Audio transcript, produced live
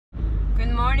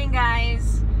morning,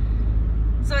 guys.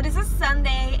 So this is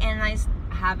Sunday and I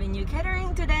have a new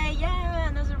catering today. Yeah,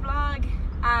 another vlog.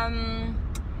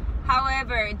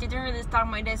 However, it didn't really start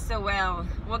my day so well.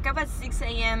 Woke up at 6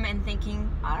 a.m. and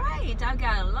thinking, alright, I've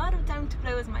got a lot of time to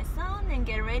play with my son and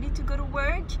get ready to go to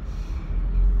work.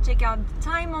 Check out the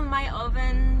time on my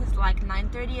oven. It's like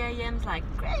 9:30 a.m. It's like,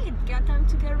 great, got time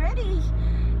to get ready.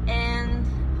 And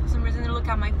for some reason I look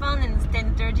at my phone and it's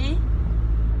 10:30.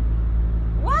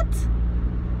 What?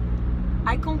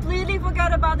 I completely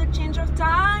forgot about the change of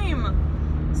time.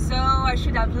 So I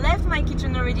should have left my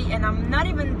kitchen already and I'm not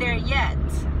even there yet.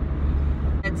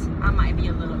 But I might be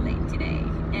a little late today.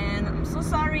 And I'm so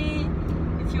sorry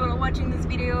if you are watching this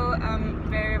video. I'm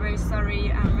very, very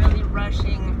sorry. I'm really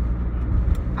rushing.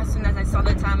 As soon as I saw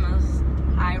the time,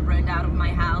 I ran out of my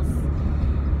house.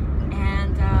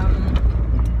 And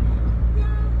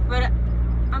yeah, but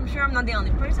I'm sure I'm not the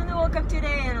only person who woke up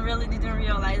today and really didn't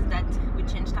realize that we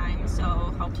changed time, so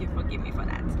hope you forgive me for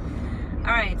that.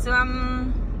 Alright, so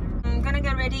I'm gonna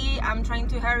get ready. I'm trying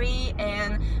to hurry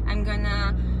and I'm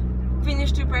gonna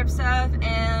finish to prep stuff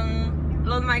and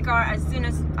load my car as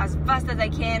fast as I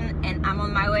can, and I'm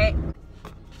on my way.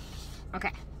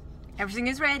 Okay, everything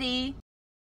is ready.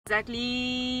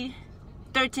 Exactly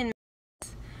 13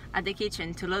 minutes at the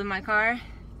kitchen to load my car.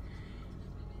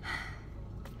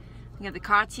 I got the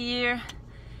cart here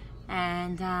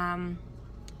and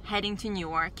heading to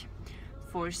Newark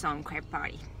for some crepe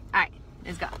party. Alright,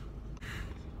 let's go.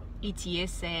 ETA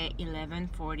say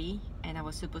 11:40 and I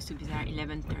was supposed to be there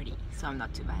 11:30, so I'm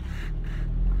not too bad.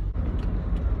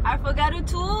 I forgot a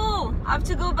tool. I have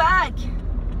to go back.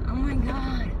 Oh my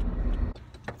god.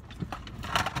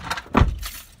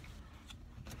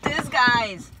 These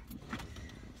guys.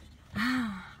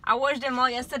 I washed them all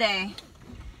yesterday.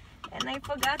 And I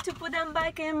forgot to put them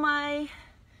back in my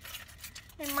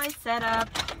setup.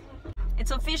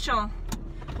 It's official.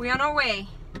 We're on our way.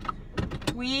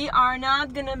 We are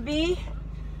not gonna be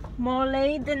more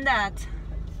late than that.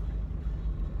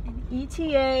 And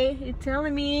ETA is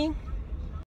telling me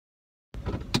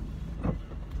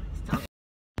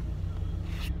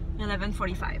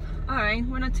 11:45. All right,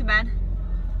 we're not too bad.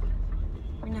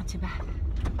 We're not too bad.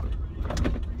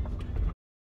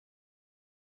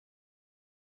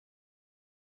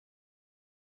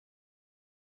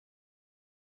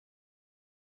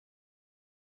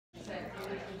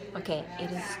 Okay, it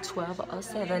is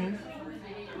 12:07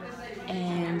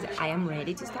 and I am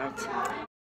ready to start.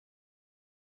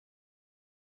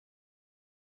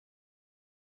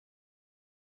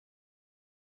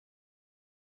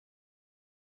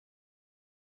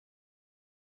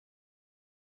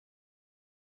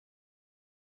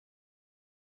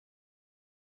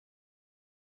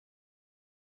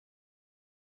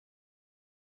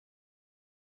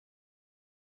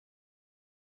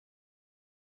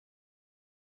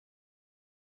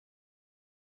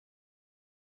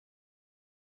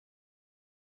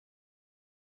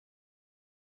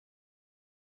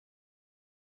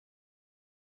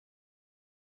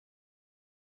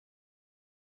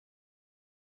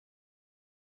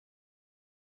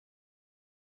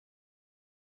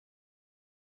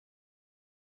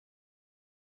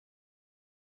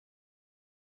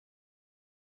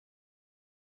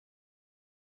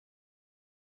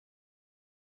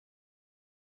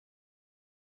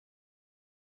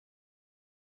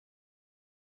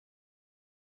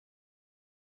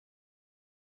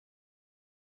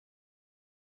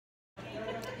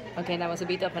 Okay, that was a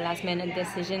bit of a last minute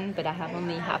decision, but I have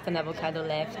only half an avocado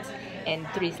left and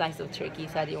 3 slices of turkey,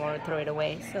 so I didn't want to throw it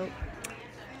away. So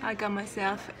I got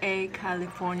myself a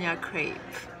California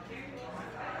crepe.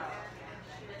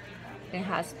 It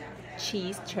has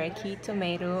cheese, turkey,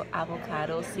 tomato,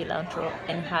 avocado, cilantro,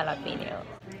 and jalapeno.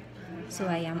 So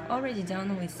I am already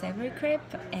done with savory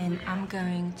crepe and I'm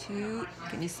going to,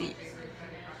 can you see?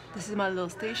 This is my little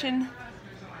station.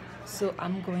 So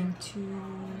I'm going to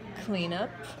clean up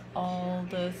all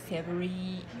the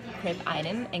savory crepe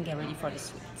item and get ready for the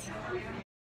sweet.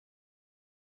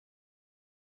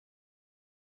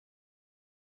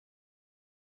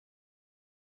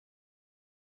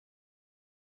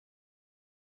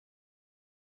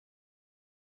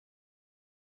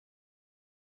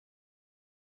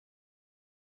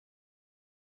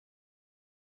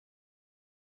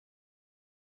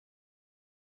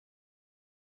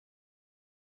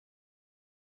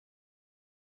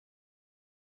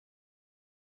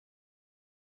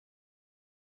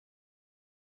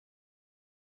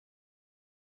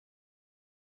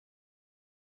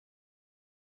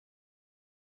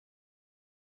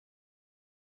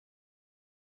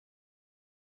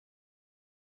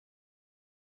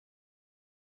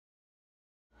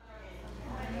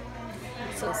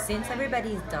 So since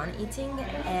everybody is done eating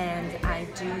and I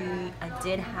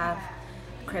did have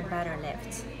crepe batter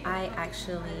left, I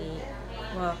actually,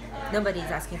 well, nobody's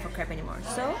asking for crepe anymore,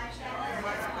 so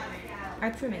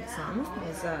I pre-made some.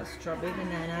 There's a strawberry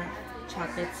banana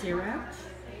chocolate syrup.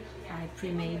 I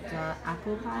pre-made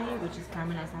apple pie, which is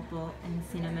caramelized apple and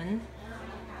cinnamon,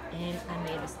 and I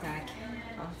made a stack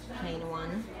of plain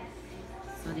one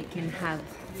so they can have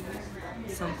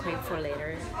some crepe for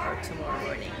later or tomorrow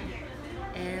morning.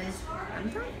 And I'm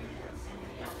done.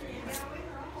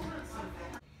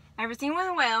 Everything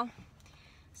went well,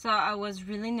 so I was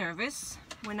really nervous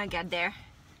when I got there.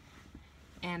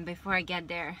 And before I get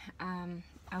there,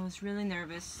 I was really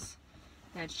nervous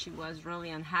that she was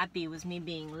really unhappy with me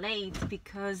being late,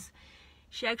 because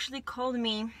she actually called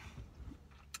me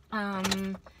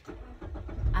as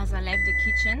I left the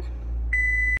kitchen.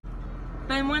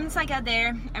 But once I got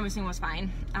there, everything was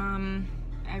fine.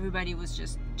 Everybody was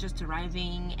just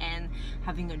arriving and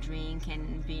having a drink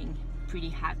and being pretty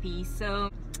happy. So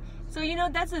you know,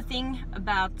 that's the thing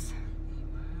about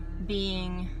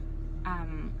being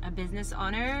a business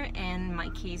owner, and in my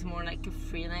case more like a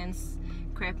freelance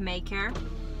crepe maker.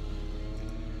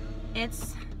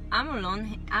 I'm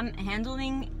alone. I'm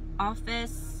handling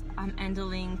office, I'm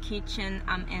handling kitchen,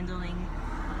 I'm handling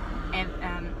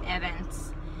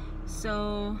events.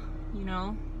 So, you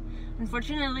know,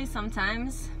 unfortunately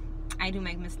sometimes I do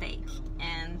make mistakes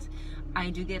and I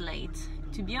do get late.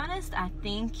 To be honest, I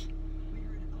think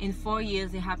in 4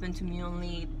 years it happened to me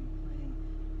only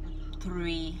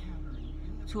 2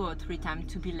 or 3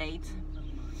 times to be late,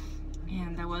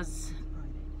 and there was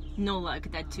no luck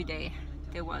that today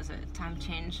there was a time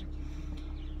change.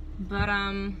 But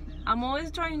I'm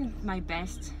always trying my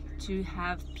best to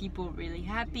have people really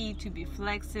happy, to be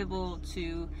flexible,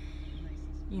 to,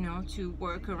 you know, to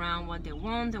work around what they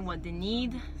want and what they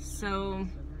need. So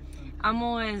I'm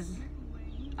always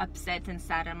upset and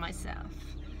sad and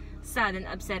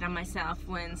upset on myself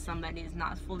when somebody is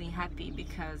not fully happy,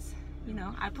 because, you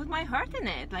know, I put my heart in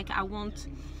it. Like, I want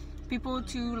people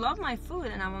to love my food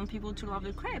and I want people to love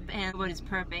the crepe, and what is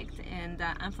perfect. And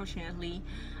unfortunately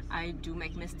I do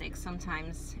make mistakes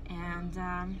sometimes, and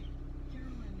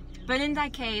but in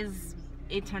that case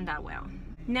it turned out well.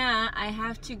 Now I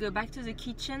have to go back to the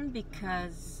kitchen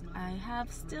because I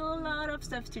have still a lot of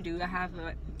stuff to do. I have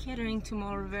a catering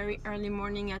tomorrow very early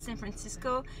morning at San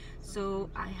Francisco, so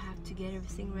I have to get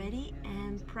everything ready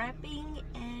and prepping,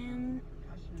 and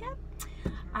yeah.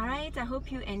 Alright, I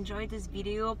hope you enjoyed this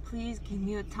video. Please give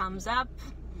me a thumbs up,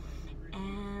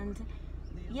 and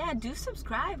yeah, do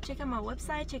subscribe. Check out my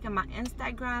website, check out my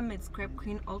Instagram. It's Crepe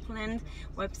Queen Auckland.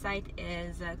 Website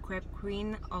is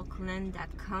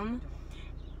crepequeenauckland.com.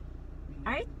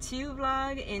 Alright, 2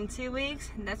 vlog in 2 weeks.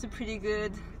 That's a pretty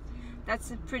good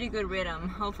rhythm.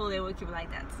 Hopefully it will keep like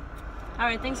that.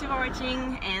 Alright, thanks for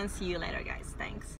watching and see you later, guys. Thanks.